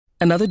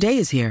Another day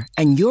is here,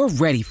 and you're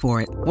ready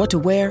for it. What to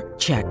wear?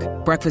 Check.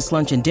 Breakfast,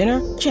 lunch, and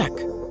dinner? Check.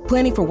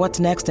 Planning for what's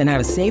next and how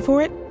to save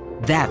for it?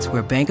 That's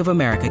where Bank of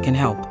America can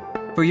help.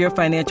 For your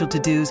financial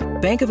to-dos,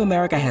 Bank of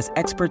America has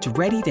experts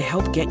ready to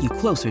help get you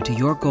closer to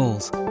your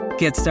goals.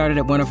 Get started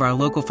at one of our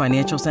local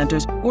financial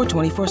centers or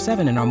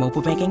 24/7 in our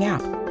mobile banking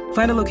app.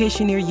 Find a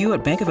location near you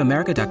at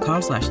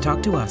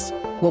bankofamerica.com/talktous.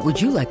 What would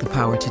you like the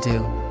power to do?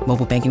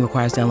 Mobile banking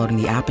requires downloading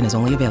the app and is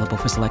only available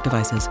for select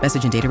devices.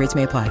 Message and data rates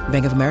may apply.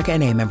 Bank of America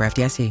N.A., member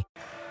FDIC.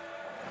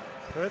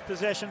 Perth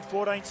possession,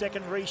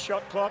 14-second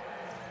reshot clock.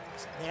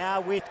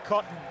 Now with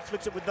Cotton,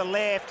 flips it with the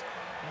left.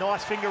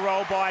 Nice finger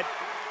roll by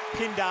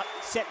Pinder.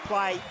 Set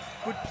play,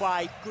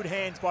 good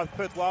hands by the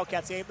Perth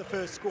Wildcats. They have the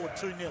first score,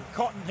 2-0.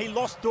 Cotton, he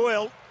lost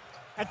Doyle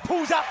and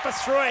pulls up for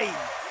three.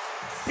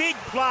 Big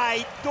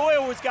play.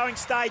 Doyle was going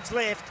stage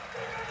left.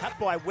 Cut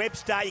by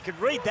Webster. You could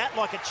read that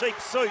like a cheap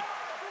suit.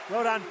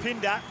 Well done,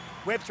 Pinder.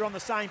 Webster on the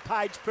same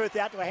page. Perth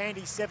out to a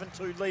handy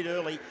 7-2 lead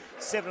early.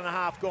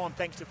 7.5 gone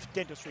thanks to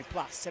Dentistry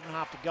Plus.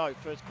 7.5 to go,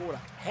 first quarter.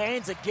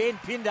 Hands again,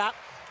 Pinder.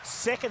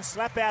 Second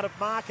slap out of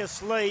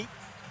Marcus Lee.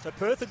 So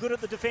Perth are good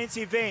at the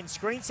defensive end.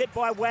 Screen set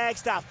by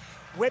Wagstaff.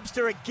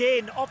 Webster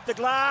again off the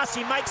glass.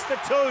 He makes the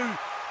two.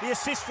 The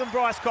assist from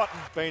Bryce Cotton.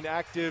 Been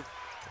active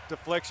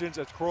deflections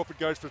as Crawford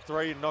goes for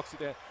three and knocks it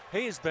down.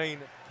 He has been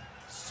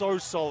so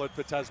solid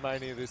for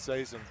Tasmania this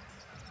season.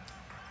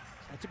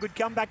 That's a good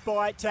comeback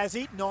by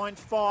Tassie.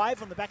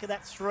 9-5 on the back of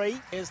that three.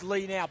 There's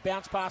Lee now.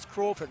 Bounce past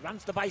Crawford.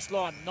 Runs the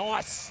baseline.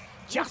 Nice.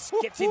 Just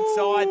gets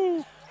inside.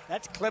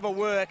 That's clever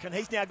work. And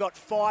he's now got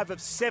 5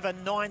 of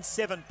 7.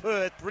 9-7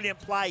 Perth. Brilliant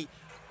play.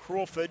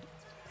 Crawford.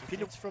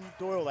 Pinder from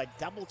Doyle. They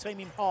double team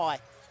him high.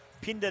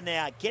 Pinder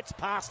now gets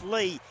past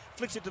Lee.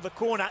 Flicks it to the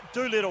corner.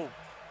 Doolittle.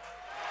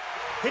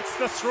 Hits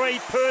the three.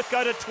 Perth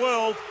go to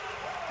 12.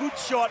 Good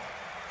shot.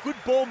 Good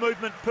ball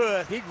movement,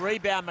 Perth. Big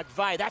rebound,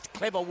 McVeigh. That's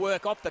clever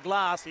work off the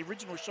glass. The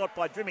original shot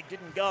by Drimmick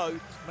didn't go.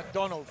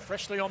 McDonald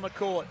freshly on the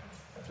court.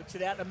 Flicks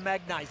it out to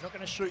Magnay. He's not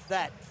going to shoot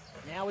that.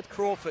 Now with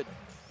Crawford.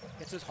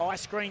 Gets his high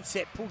screen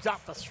set. Pulls up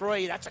for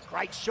three. That's a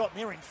great shot.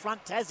 They're in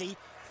front, Tassie.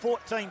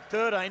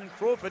 14-13. And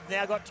Crawford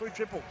now got 2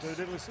 triples.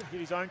 Doolittle hit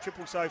his own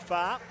triple so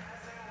far.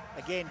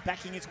 Again,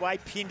 backing his way.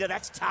 Pinder,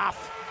 that's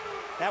tough.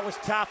 That was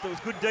tough. There was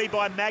good D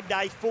by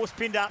Magnay. Forced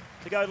Pinder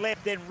to go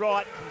left, then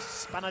right. He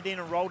spun it in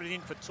and rolled it in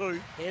for 2.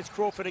 There's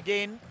Crawford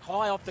again.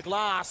 High off the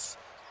glass.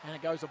 And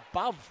it goes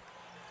above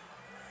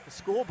the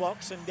score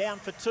box and down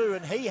for 2.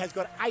 And he has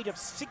got 8 of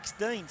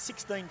 16.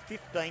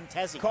 16-15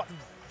 Tassie. Cotton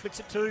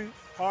flicks it to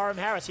Hiram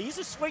Harris. He's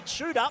a sweet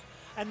shooter.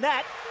 And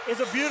that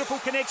is a beautiful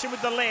connection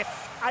with the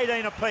left.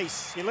 18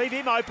 apiece. You leave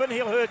him open,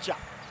 he'll hurt you.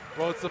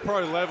 Well, it's the pro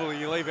level.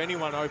 You leave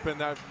anyone open,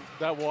 that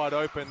wide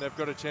open, they've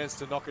got a chance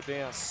to knock it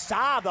down.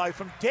 Sarr, though,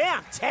 from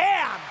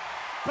downtown.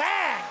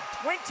 Bang!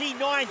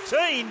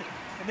 2019.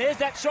 And there's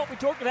that shot we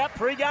talked about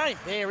pre-game.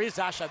 There is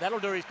Usher. That'll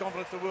do his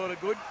confidence the world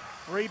of good.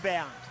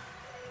 Rebound.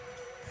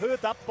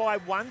 Perth up by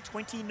 1,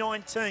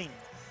 2019.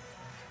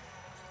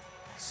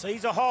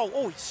 Sees a hole.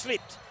 Oh, he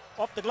slipped.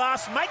 Off the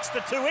glass. Makes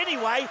the 2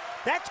 anyway.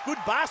 That's good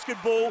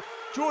basketball.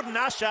 Jordan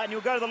Usher, and you'll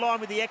go to the line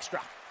with the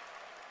extra.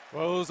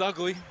 Well, it was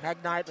ugly.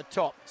 Magnay at the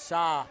top.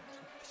 Sarr.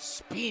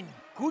 Spin.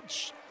 Good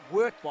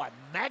work by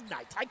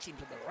Magnay. Takes him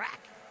to the rack.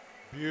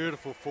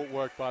 Beautiful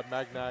footwork by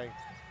Magnay.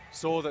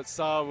 Saw that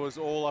Sarr was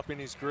all up in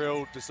his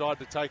grill, decided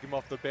to take him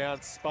off the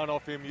bounce, spun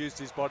off him, used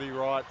his body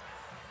right,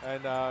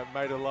 and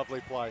made a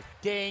lovely play.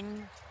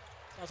 Deng.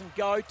 Doesn't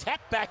go.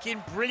 Tap back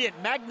in.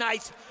 Brilliant.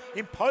 Magnay's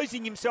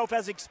imposing himself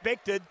as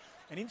expected.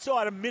 And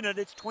inside a minute,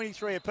 it's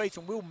 23 apiece,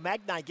 and Will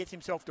Magnay gets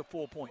himself to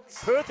 4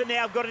 points. Perth are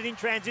now got it in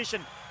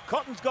transition.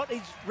 Cotton's got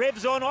his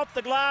revs on off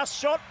the glass.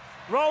 Shot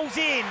rolls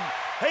in.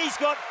 He's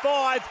got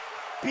 5.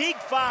 Big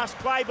fast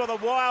play by the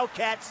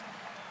Wildcats.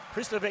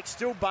 Prislovic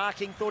still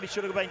barking. Thought he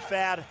should have been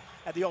fouled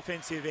at the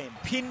offensive end.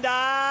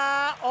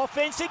 Pinder,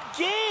 offense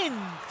again.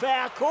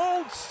 Foul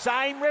called.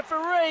 Same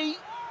referee.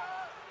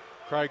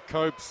 Craig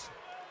Copes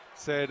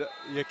said,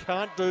 you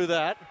can't do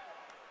that.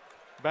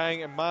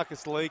 Bang, and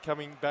Marcus Lee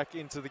coming back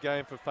into the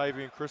game for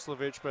Fabian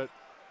Krislovic, but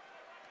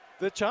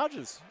the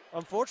charges,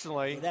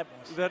 unfortunately,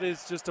 that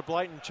is just a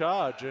blatant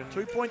charge. And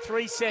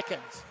 2.3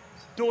 seconds.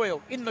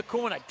 Doyle in the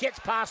corner, gets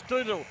past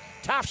Doolittle.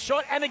 Tough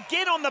shot, and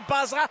again on the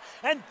buzzer,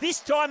 and this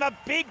time a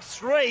big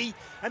 3,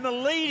 and the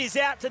lead is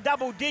out to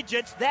double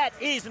digits. That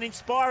is an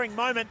inspiring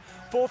moment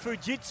for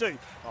Fujitsu.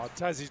 Oh,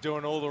 Tassie's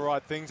doing all the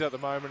right things at the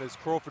moment as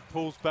Crawford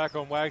pulls back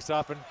on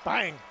Wagstaff and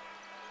bang!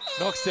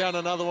 Knocks down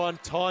another one.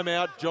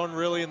 Timeout, John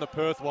Riley and the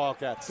Perth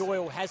Wildcats.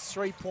 Doyle has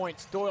 3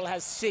 points. Doyle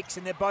has 6,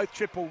 and they're both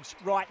triples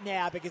right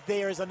now because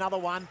there is another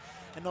one.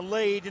 And the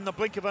lead in the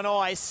blink of an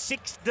eye is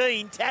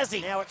 16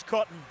 Tassie. Now it's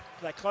Cotton.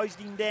 They closed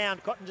him down.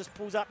 Cotton just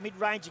pulls up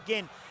mid-range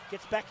again.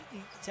 Gets back.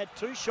 He's had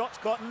 2 shots,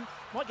 Cotton.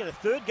 Might get a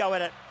third go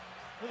at it.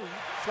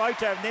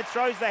 Floater, and then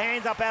throws the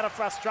hands up out of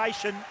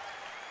frustration.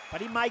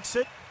 But he makes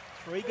it.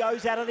 3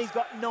 goes at it. He's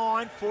got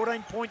 9.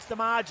 14 points the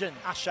margin.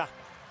 Usher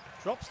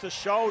drops the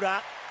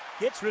shoulder.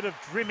 Gets rid of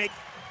Drimmick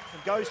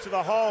and goes to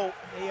the hole.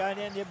 He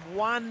only had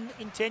one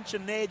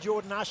intention there,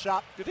 Jordan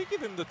Usher. Did he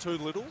give him the too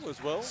little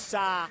as well?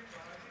 Sarr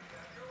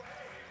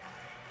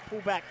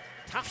Pull back,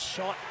 tough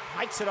shot,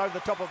 makes it over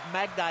the top of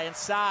Magnay, and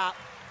Saar,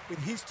 with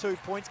his 2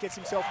 points, gets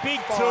himself big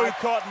 2.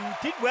 Cotton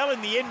did well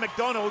in the end.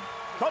 McDonald.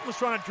 Cotton was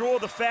trying to draw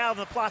the foul in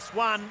the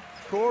 +1.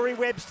 Corey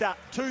Webster,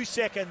 2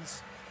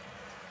 seconds.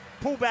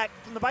 Pull back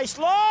from the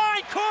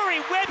baseline. Corey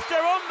Webster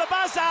on the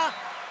buzzer.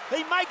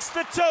 He makes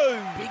the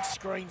 2. Big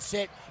screen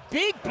set.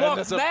 Big block,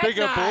 and there's a Magnay.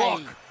 bigger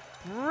block.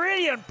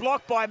 Brilliant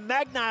block by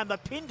Magnay on the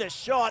Pinder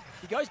shot.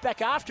 He goes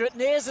back after it,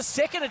 and there's a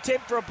second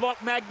attempt for a block,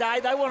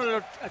 Magnay. They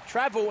wanted a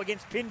travel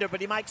against Pinder, but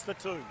he makes the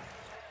 2.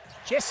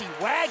 Jesse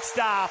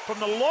Wagstaff from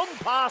the long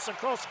pass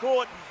across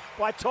court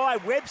by Ty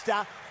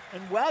Webster,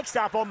 and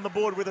Wagstaff on the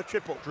board with a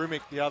triple.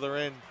 Drimmick, the other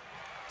end,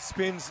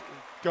 spins,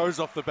 goes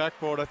off the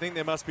backboard. I think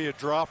there must be a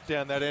draft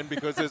down that end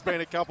because there's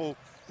been a couple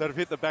that have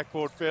hit the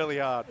backboard fairly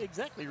hard.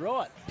 Exactly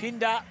right.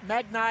 Pinder,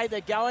 Magnay,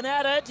 they're going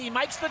at it. He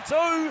makes the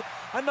 2,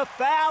 and the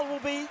foul will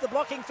be the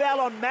blocking foul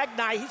on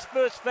Magnay, his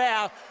first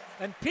foul.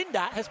 And Pinder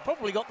has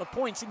probably got the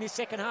points in this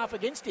second half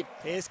against him.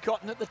 There's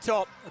Cotton at the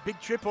top, a big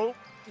triple.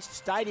 This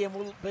stadium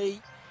will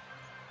be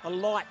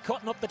alight.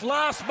 Cotton up the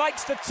glass,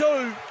 makes the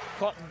 2.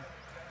 Cotton,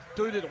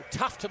 Doolittle,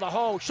 tough to the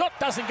hole. Shot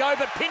doesn't go,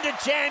 but Pinder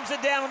jams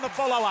it down on the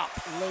follow-up.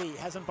 Lee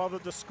hasn't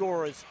bothered the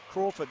scorers.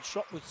 Crawford,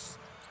 shot was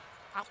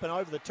up and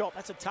over the top.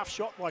 That's a tough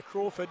shot by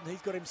Crawford, and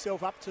he's got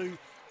himself up to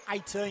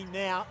 18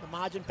 now. The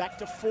margin back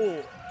to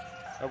 4.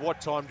 At what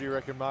time do you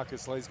reckon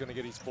Marcus Lee's going to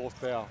get his 4th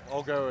foul?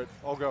 I'll go at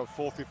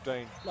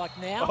 4:15. Like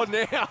now? Oh,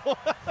 now.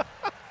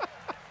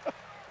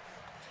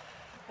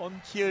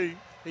 On cue.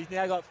 He's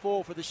now got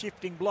 4 for the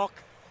shifting block.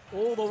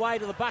 All the way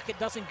to the bucket,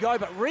 doesn't go,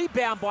 but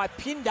rebound by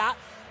Pinder.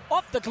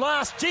 Off the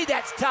glass, gee,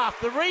 that's tough.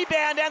 The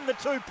rebound and the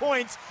 2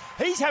 points.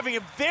 He's having a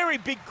very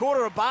big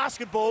quarter of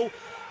basketball.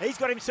 He's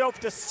got himself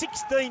to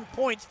 16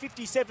 points,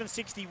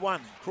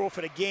 57-61.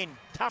 Crawford again,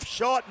 tough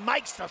shot,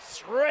 makes the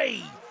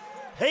 3.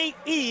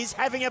 He is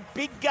having a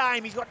big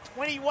game. He's got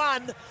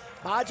 21,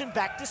 margin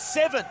back to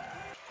 7.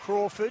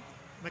 Crawford,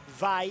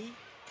 McVeigh,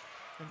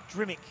 and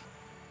Drimmick.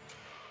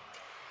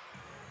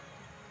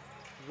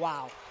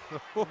 Wow.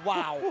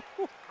 Wow.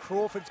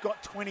 Crawford's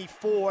got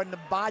 24, and the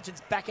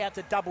margin's back out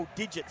to double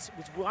digits. It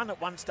was 1 at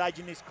one stage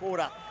in this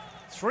quarter.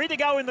 3 to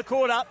go in the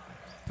quarter.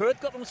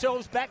 Perth got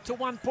themselves back to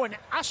 1 point.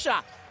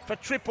 Usher for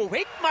triple.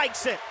 Hick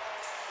makes it.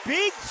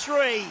 Big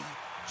 3.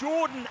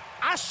 Jordan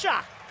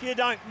Usher, if you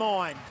don't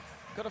mind.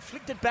 Got to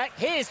flicked it back.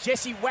 Here's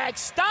Jesse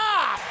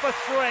Wagstaff for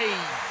 3.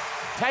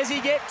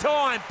 Tassie get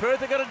time.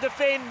 Perth are going to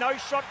defend. No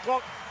shot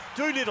clock.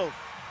 Doolittle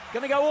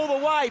going to go all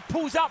the way.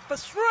 Pulls up for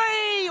 3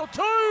 or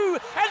 2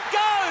 and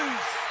goes.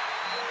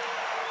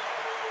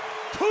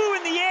 2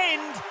 in the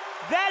end.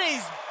 That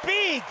is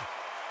big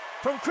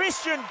from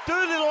Christian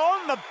Doolittle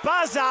on the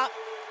buzzer.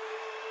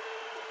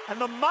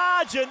 And the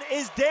margin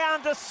is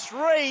down to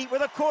 3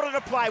 with a quarter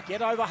to play.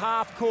 Get over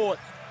half court.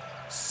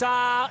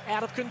 Saar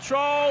out of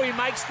control. He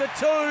makes the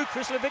 2.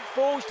 Krislovic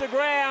falls to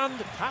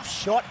ground. Tough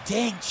shot.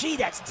 Dang, gee,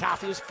 that's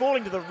tough. He was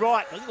falling to the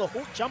right. A little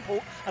hook, jump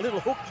hook, a little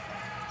hook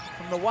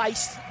from the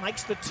waist.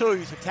 Makes the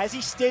 2. So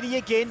Tassie steady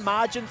again.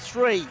 Margin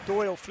 3.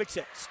 Doyle flicks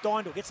it.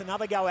 Steindl gets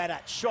another go at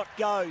it. Shot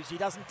goes. He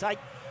doesn't take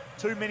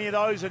too many of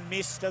those and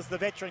miss. Does the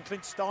veteran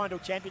Clint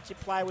Steindl, championship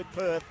player with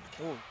Perth.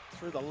 Ooh,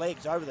 through the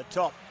legs, over the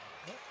top.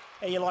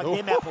 How you like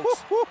them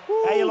apples?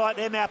 How you like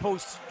them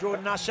apples,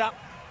 Jordan Usher?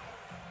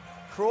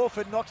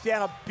 Crawford knocks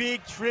down a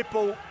big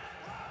triple.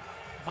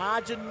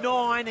 Margin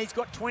 9. He's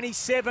got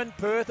 27.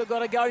 Perth have got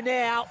to go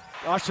now.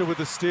 Usher with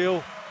the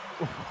steal.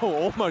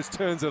 Almost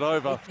turns it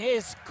over.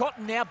 There's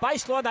Cotton now.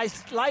 Baseline.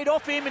 They laid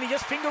off him and he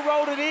just finger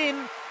rolled it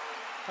in.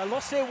 They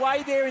lost their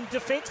way there in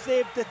defence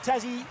there. The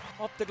Tassie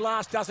off the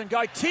glass doesn't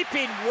go. Tip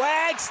in.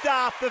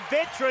 Wagstaff, the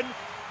veteran.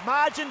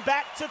 Margin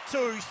back to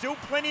 2. Still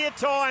plenty of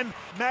time.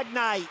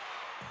 Magnay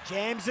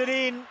jams it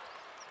in.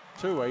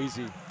 Too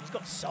easy. He's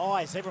got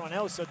size, everyone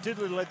else. So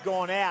Doolittle had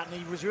gone out and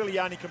he was really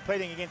only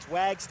competing against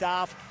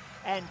Wagstaff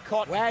and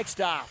Cotton.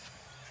 Wagstaff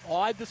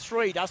eyed the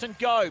 3, doesn't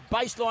go.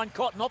 Baseline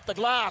Cotton off the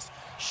glass.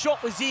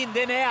 Shot was in,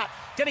 then out.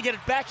 Gonna get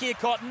it back here,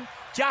 Cotton.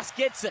 Just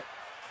gets it.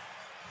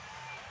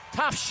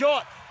 Tough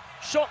shot.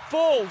 Shot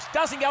falls,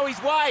 doesn't go his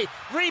way.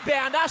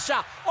 Rebound,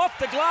 Usher off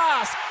the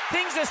glass.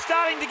 Things are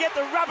starting to get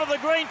the rub of the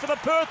green for the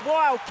Perth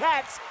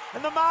Wildcats.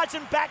 And the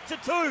margin back to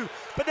 2.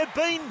 But they've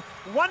been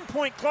 1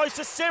 point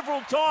closer several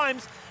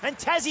times, and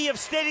Tassie have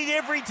steadied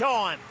every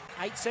time.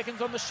 8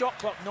 seconds on the shot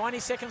clock, 90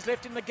 seconds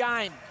left in the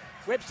game.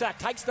 Webster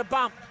takes the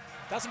bump,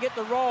 doesn't get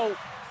the roll.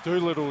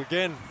 Doolittle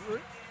again.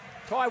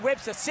 Ty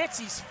Webster sets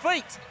his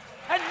feet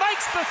and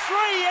makes the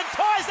 3 and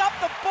ties up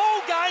the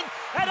ball game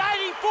at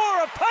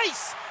 84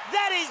 apiece.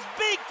 That is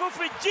big for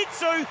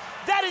Fujitsu.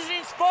 That is an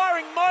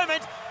inspiring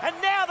moment, and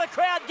now the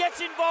crowd gets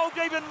involved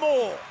even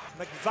more.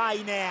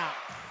 McVeigh now.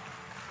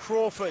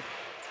 Crawford.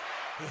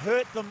 He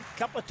hurt them a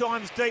couple of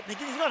times deep. He's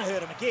going to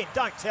hurt him again,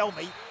 don't tell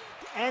me.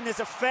 And there's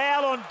a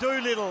foul on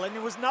Doolittle, and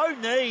there was no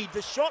need.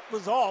 The shot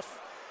was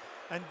off,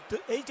 and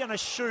he's going to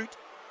shoot.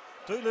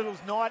 Doolittle's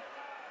night.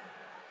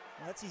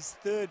 Well, that's his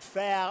 3rd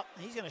foul.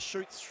 He's going to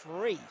shoot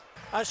 3.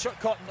 Shot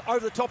Cotton over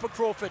the top of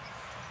Crawford.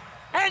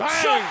 And bang!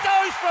 Shot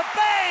goes for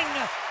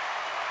bang!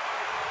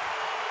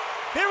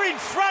 They're in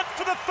front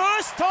for the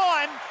first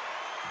time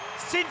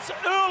since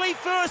early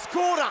first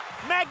quarter.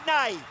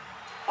 Magnay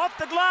off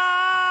the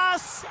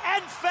glass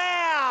and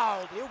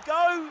fouled.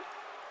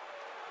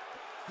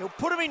 He'll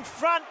put him in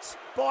front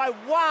by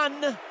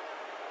 1.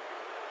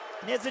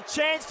 And there's a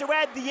chance to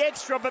add the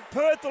extra, but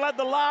Perth will have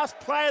the last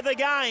play of the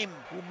game.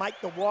 Will make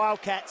the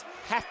Wildcats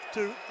have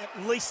to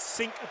at least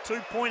sink a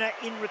 2-pointer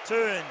in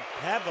return.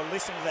 Have a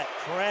listen to that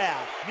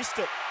crowd. Missed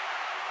it.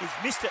 He's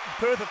missed it, and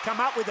Perth have come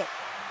up with it.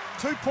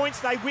 2 points,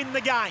 they win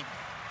the game.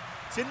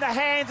 It's in the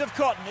hands of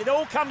Cotton. It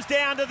all comes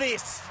down to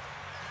this.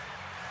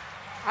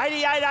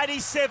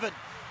 88-87.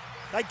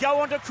 They go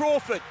on to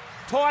Crawford.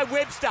 Ty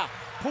Webster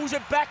pulls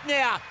it back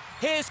now.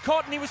 Here's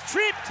Cotton. He was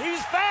tripped. He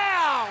was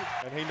fouled.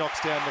 And he knocks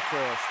down the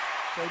first.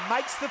 So he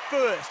makes the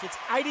first. It's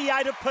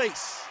 88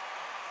 apiece.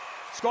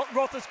 Scott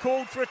Roth has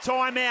called for a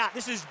timeout.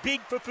 This is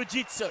big for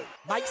Fujitsu.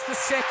 Makes the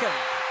second.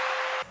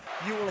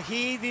 You will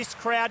hear this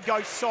crowd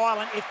go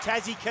silent if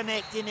Tassie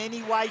connect in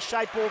any way,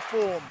 shape or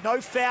form.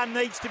 No foul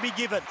needs to be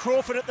given.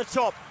 Crawford at the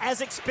top,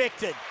 as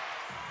expected.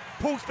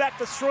 Pulls back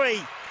for 3.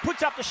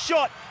 Puts up the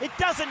shot. It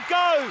doesn't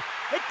go.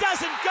 It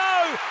doesn't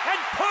go. And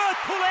Perth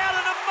pull out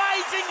an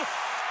amazing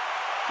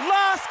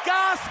last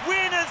gasp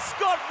win as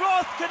Scott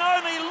Roth can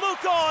only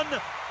look on.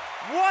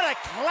 What a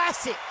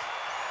classic.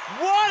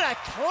 What a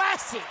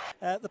classic.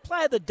 The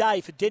play of the day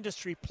for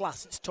Dentistry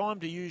Plus. It's time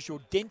to use your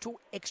Dental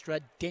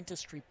Extra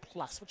Dentistry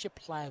Plus. What's your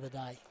play of the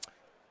day?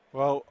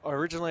 Well,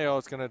 originally I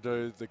was going to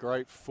do the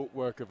great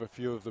footwork of a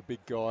few of the big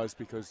guys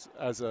because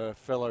as a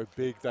fellow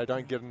big, they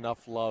don't get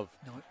enough love.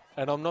 No.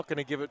 And I'm not going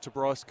to give it to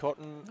Bryce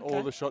Cotton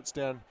or the shots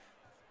down.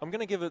 I'm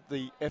going to give it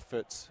the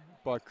efforts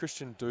by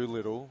Christian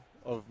Doolittle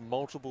of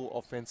multiple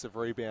offensive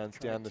rebounds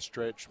down the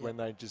stretch when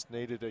they just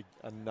needed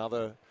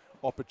another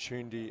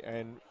opportunity.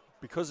 And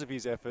because of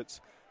his efforts,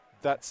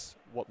 that's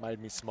what made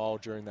me smile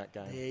during that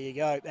game. There you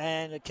go.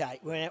 And, okay,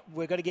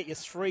 we're going to get your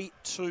 3,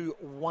 2,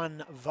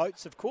 1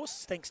 votes, of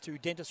course, thanks to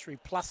Dentistry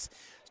Plus.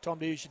 It's time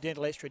to use your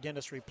Dental Extra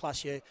Dentistry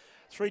Plus. Yeah,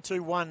 3,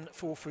 2, 1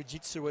 for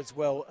Fujitsu as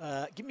well.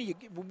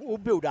 We'll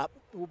build up.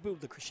 We'll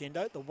build the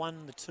crescendo, the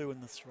 1, the 2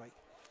 and the 3.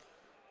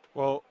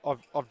 Well,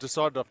 I've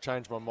decided I've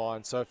changed my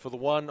mind. So for the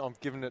 1, I'm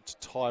giving it to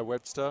Ty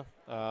Webster.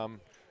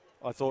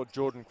 I thought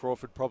Jordan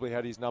Crawford probably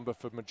had his number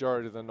for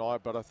majority of the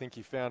night, but I think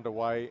he found a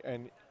way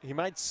and he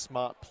made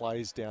smart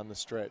plays down the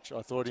stretch.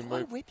 I thought he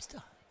moved.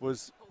 Webster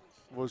was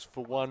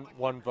for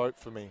one vote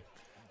for me.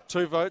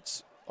 2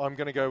 votes, I'm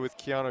going to go with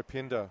Keanu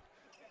Pinder.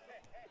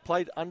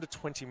 Played under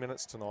 20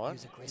 minutes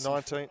tonight.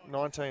 19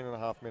 and a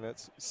half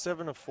minutes.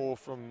 7 of 4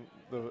 from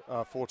the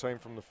 14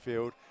 from the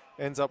field.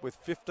 Ends up with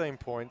 15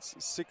 points,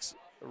 6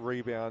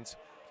 rebounds,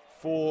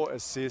 4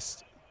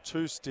 assists,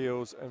 2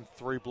 steals, and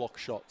 3 block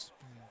shots.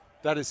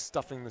 That is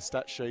stuffing the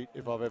stat sheet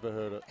if I've ever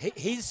heard it.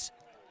 His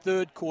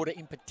third quarter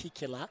in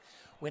particular,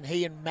 when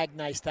he and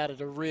Magnay started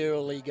to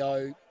really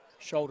go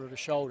shoulder to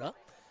shoulder,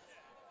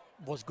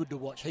 was good to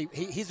watch.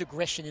 His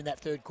aggression in that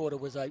third quarter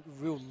was a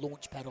real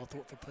launch pad, I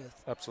thought, for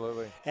Perth.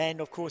 Absolutely.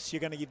 And, of course, you're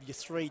going to give your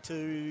 3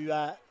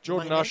 to...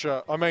 Jordan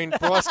Usher.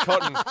 Bryce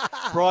Cotton.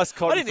 Bryce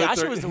Cotton. I didn't think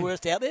Usher was the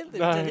worst out there.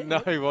 No,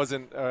 he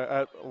wasn't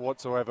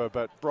whatsoever.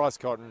 But Bryce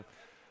Cotton,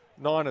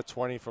 9 of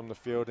 20 from the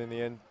field in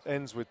the end,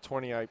 ends with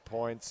 28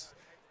 points.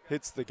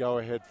 Hits the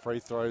go-ahead free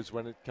throws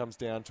when it comes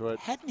down to it.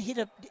 Hadn't hit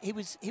a... He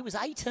was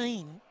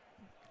 18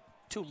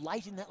 till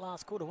late in that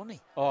last quarter, wasn't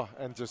he? Oh,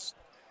 and just...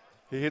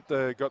 He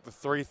got the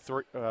 3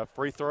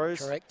 free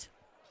throws. Correct.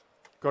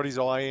 Got his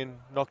eye in,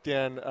 knocked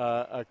down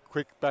a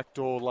quick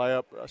backdoor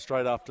layup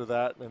straight after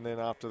that, and then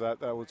after that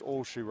was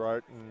all she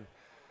wrote. And,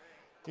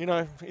 you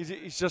know,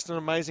 he's just an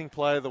amazing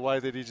player, the way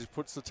that he just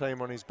puts the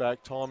team on his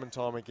back time and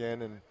time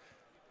again. And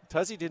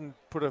Tassie didn't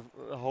put a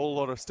whole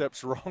lot of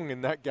steps wrong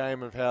in that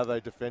game of how they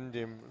defend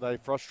him. They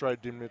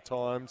frustrated him at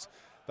times.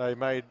 They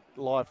made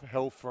life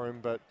hell for him,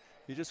 but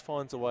he just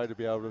finds a way to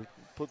be able to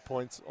put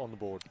points on the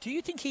board. Do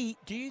you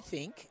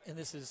think, and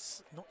this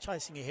is not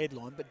chasing a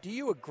headline, but do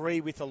you agree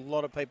with a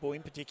lot of people,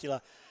 in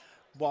particular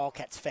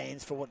Wildcats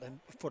fans, for what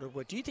it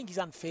were? Do you think he's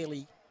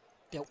unfairly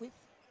dealt with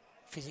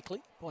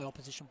physically by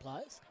opposition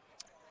players?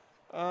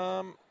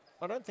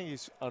 I don't think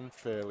he's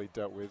unfairly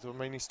dealt with. I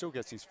mean, he still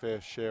gets his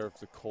fair share of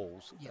the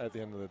calls at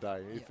the end of the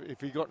day.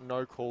 If he got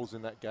no calls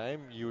in that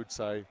game, you would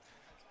say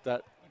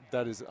that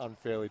is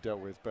unfairly dealt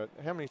with. But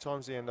how many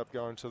times did he end up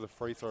going to the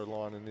free throw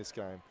line in this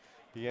game?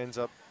 He ends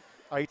up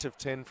 8 of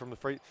 10 from the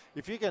free.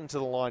 If you get into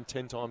the line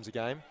 10 times a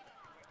game,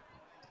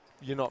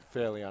 you're not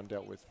fairly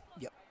undealt with.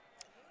 Yep.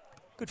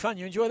 Good fun.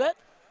 You enjoy that?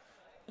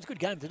 It was a good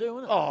game to do,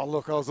 wasn't it? Oh,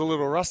 look, I was a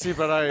little rusty,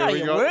 but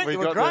hey, no, we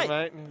got great.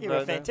 there, mate. You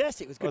were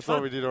fantastic. It was good fun. I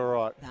thought we did all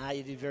right. No,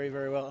 you did very,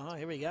 very well. Oh,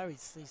 here we go.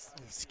 He's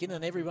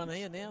skinning everyone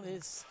here now.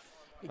 There's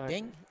Big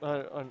Bang.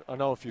 I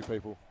know a few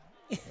people.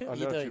 You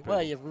do.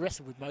 Well, you've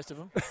wrestled with most of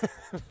them.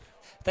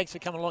 Thanks for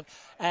coming along.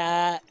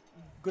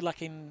 Good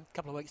luck in a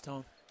couple of weeks'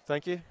 time.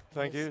 Thank you.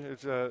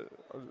 It's,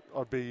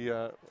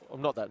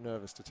 I'm not that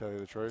nervous, to tell you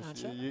the truth.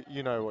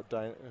 You know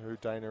who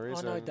Dana is.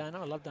 I know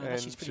Dana. I love Dana.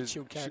 She's a pretty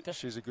chilled character.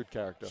 She's a good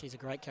character. She's a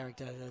great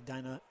character.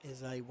 Dana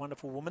is a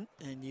wonderful woman,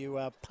 and you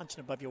are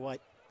punching above your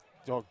weight.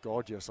 Oh,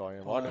 God, yes, I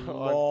am. A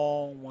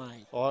long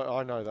way.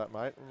 I know that,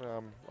 mate.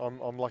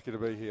 I'm lucky to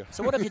be here.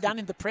 So what have you done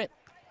in the prep?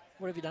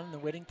 What have you done in the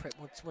wedding prep?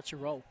 What's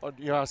your role?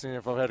 You're asking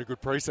if I've had a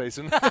good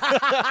pre-season.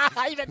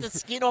 You've had the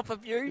skin off a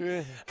few.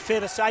 Yeah.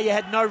 Fair to say you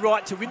had no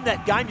right to win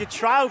that game. You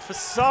trailed for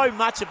so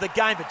much of the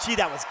game, but gee,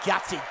 that was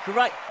gutsy.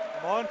 Great.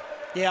 Mine?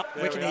 Yeah,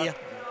 we can hear you.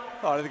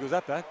 Oh, I don't think it was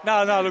that bad.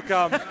 No, look,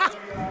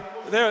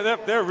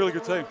 they're a really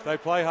good team. They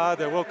play hard.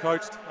 They're well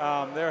coached.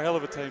 They're a hell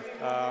of a team.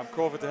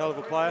 Crawford's a hell of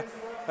a player.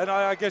 And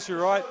I guess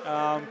you're right,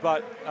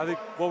 but I think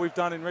what we've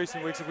done in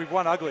recent weeks is we've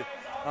won ugly.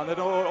 They're not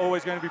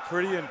always going to be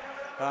pretty, and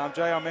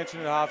JR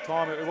mentioned at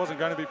half-time it wasn't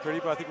going to be pretty,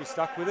 but I think we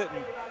stuck with it,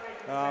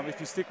 and if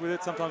you stick with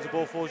it, sometimes the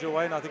ball falls your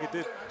way, and I think it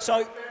did.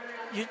 So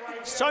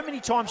many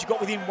times you got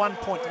within 1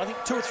 point. I think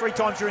 2 or 3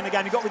 times during the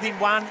game you got within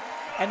one,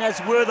 and as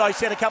Wertho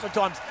said a couple of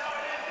times,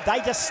 they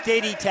just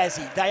steady,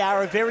 Tassie. They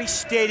are a very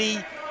steady,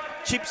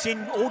 chips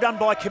in, all done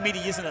by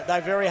committee, isn't it? They're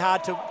very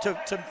hard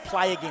to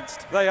play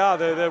against. They are.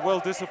 They're well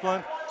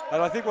disciplined.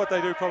 And I think what they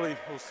do probably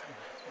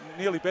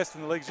nearly best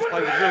in the league is just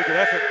play with really good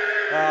effort.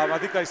 I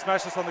think they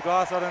smashed us on the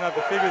glass. I don't have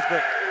the figures,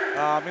 but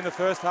in the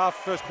first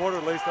quarter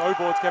at least, the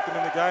O-boards kept them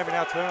in the game and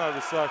our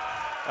turnovers. So,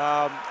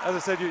 as I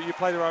said, you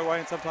play the right way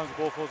and sometimes the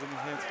ball falls in your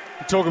hands.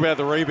 You talk about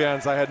the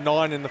rebounds. They had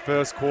 9 in the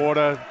first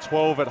quarter,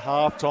 12 at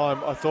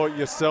halftime. I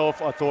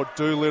thought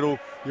Doolittle,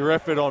 your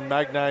effort on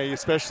Magnay,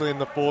 especially in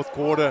the fourth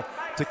quarter,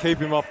 to keep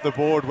him off the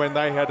board when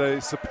they had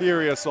a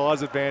superior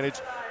size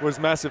advantage was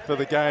massive for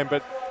the game.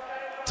 But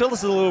tell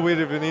us a little bit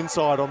of an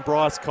insight on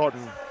Bryce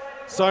Cotton.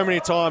 So many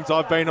times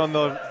I've been on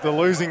the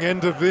losing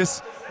end of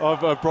this,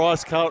 of a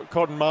Bryce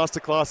Cotton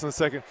masterclass in the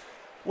second.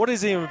 What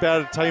is he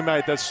about a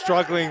teammate that's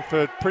struggling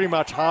for pretty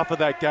much half of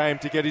that game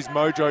to get his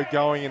mojo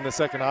going in the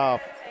second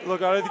half?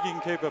 Look, I don't think you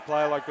can keep a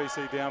player like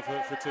BC down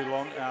for too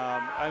long.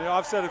 And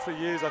I've said it for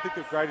years. I think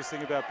the greatest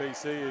thing about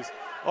BC is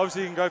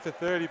obviously he can go for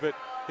 30, but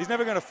he's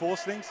never going to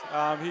force things.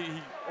 He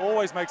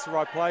always makes the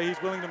right play.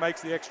 He's willing to make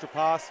the extra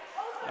pass.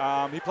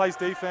 He plays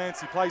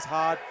defense. He plays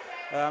hard.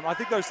 I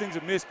think those things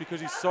are missed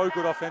because he's so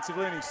good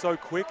offensively and he's so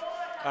quick.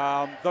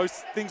 Those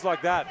things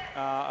like that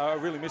are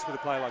really missed with a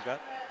player like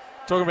that.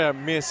 Talking about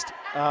missed,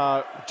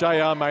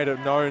 JR made it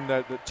known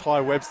that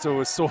Ty Webster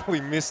was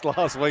sorely missed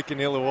last week in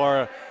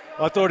Illawarra.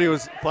 I thought he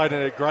played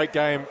in a great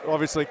game.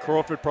 Obviously,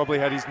 Crawford probably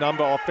had his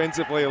number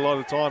offensively a lot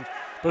of times.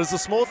 But it's the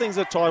small things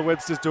that Ty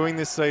Webster's doing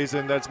this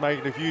season that's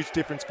making a huge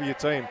difference for your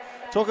team.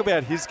 Talk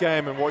about his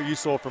game and what you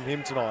saw from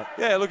him tonight.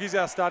 Yeah, look, he's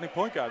our starting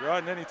point guard, right?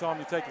 And any time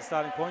you take the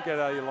starting point guard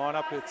out of your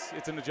lineup,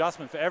 it's an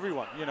adjustment for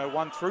everyone,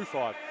 1 through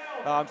 5.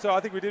 So I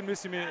think we did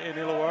miss him in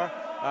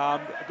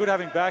Illawarra. Good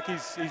having back.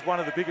 He's one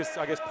of the biggest,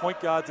 I guess,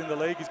 point guards in the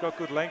league. He's got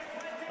good length.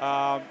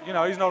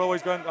 He's not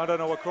always going, I don't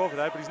know what Crawford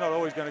had, but he's not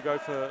always going to go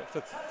for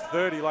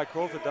 30 like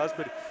Crawford does,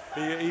 but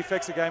he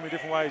affects the game in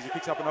different ways. He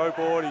picks up an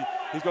O-board,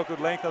 he's got good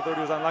length. I thought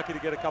he was unlucky to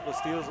get a couple of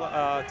steals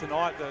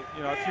tonight,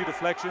 a few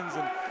deflections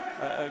and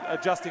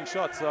adjusting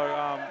shots.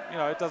 So,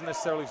 it doesn't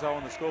necessarily show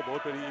on the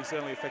scoreboard, but he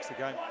certainly affects the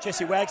game.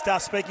 Jesse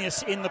Wagstaff speaking to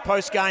us in the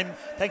post-game,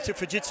 thanks to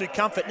Fujitsu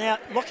Comfort. Now,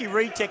 Lockie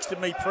Reed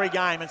texted me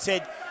pre-game and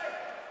said,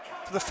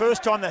 for the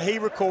first time that he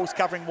recalls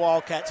covering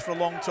Wildcats for a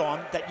long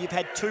time, that you've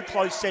had 2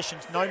 closed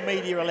sessions, no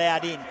media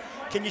allowed in.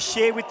 Can you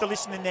share with the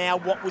listener now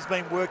what was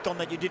being worked on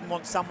that you didn't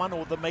want someone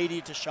or the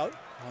media to show?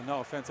 Oh, no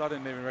offence, I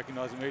didn't even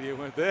recognise the media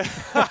weren't there.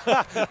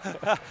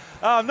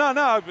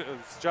 No,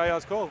 it's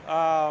JR's call.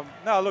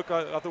 Look,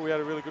 I thought we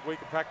had a really good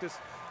week of practice.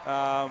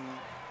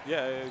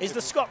 Is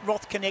the Scott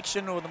Roth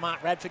connection or the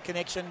Mark Radford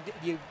connection,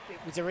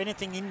 was there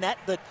anything in that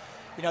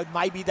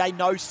maybe they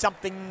know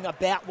something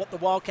about what the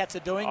Wildcats are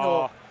doing?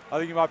 I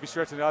think you might be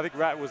stretching it. I think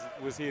Rat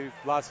was here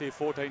last year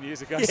 14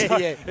 years ago. So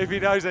if he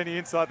knows any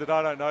insight that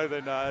I don't know,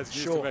 then it's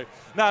news to me.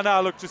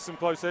 No, look, just some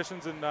close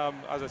sessions. And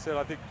as I said,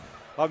 I think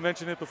I've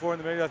mentioned it before in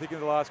the media. I think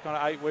in the last kind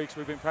of 8 weeks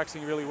we've been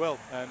practicing really well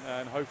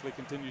and hopefully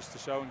continues to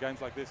show in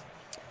games like this.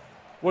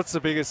 What's the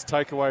biggest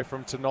takeaway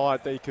from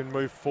tonight that you can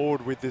move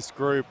forward with this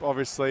group?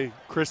 Obviously,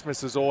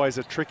 Christmas is always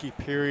a tricky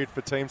period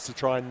for teams to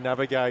try and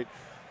navigate.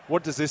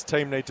 What does this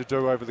team need to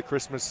do over the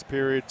Christmas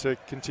period to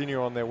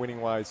continue on their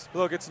winning ways?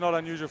 Look, it's not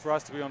unusual for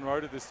us to be on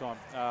road at this time.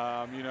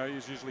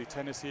 There's usually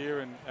tennis here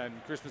and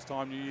Christmas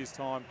time, New Year's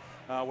time.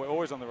 We're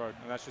always on the road,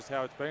 and that's just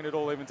how it's been. It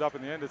all evens up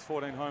in the end. It's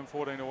 14 home,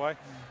 14 away.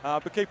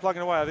 But keep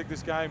plugging away. I think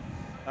this game,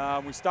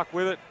 we stuck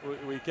with it.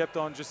 We kept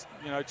on just,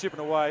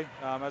 chipping away.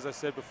 As I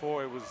said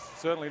before, it was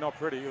certainly not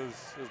pretty. It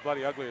was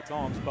bloody ugly at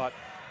times, but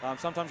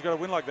sometimes you've got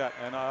to win like that.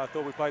 And I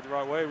thought we played the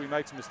right way. We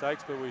made some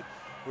mistakes, but we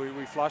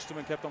flushed them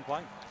and kept on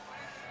playing.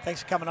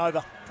 Thanks for coming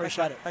over.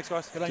 Appreciate it. Thanks,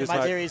 guys. Good on you,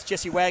 mate. There is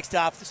Jesse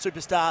Wagstaff, the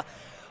superstar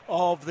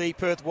of the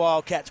Perth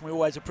Wildcats, and we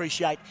always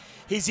appreciate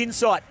his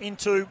insight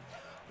into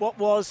what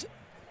was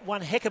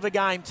one heck of a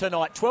game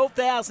tonight.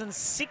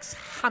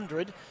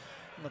 12,600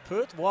 and the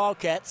Perth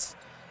Wildcats.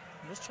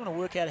 I'm just trying to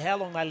work out how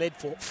long they led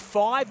for.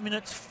 5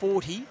 minutes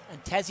 40,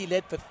 and Tassie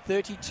led for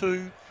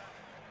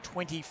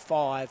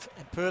 32-25.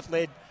 And Perth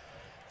led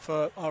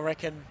for, I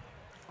reckon,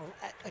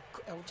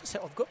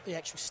 I've got the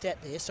actual stat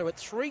there. So at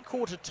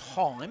 3/4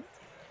 time,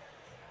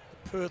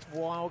 Perth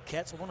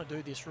Wildcats. I want to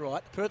do this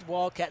right. The Perth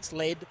Wildcats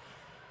led.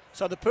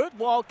 So the Perth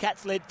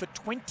Wildcats led for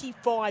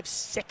 25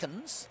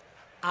 seconds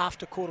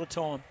after quarter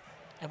time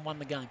and won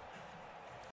the game.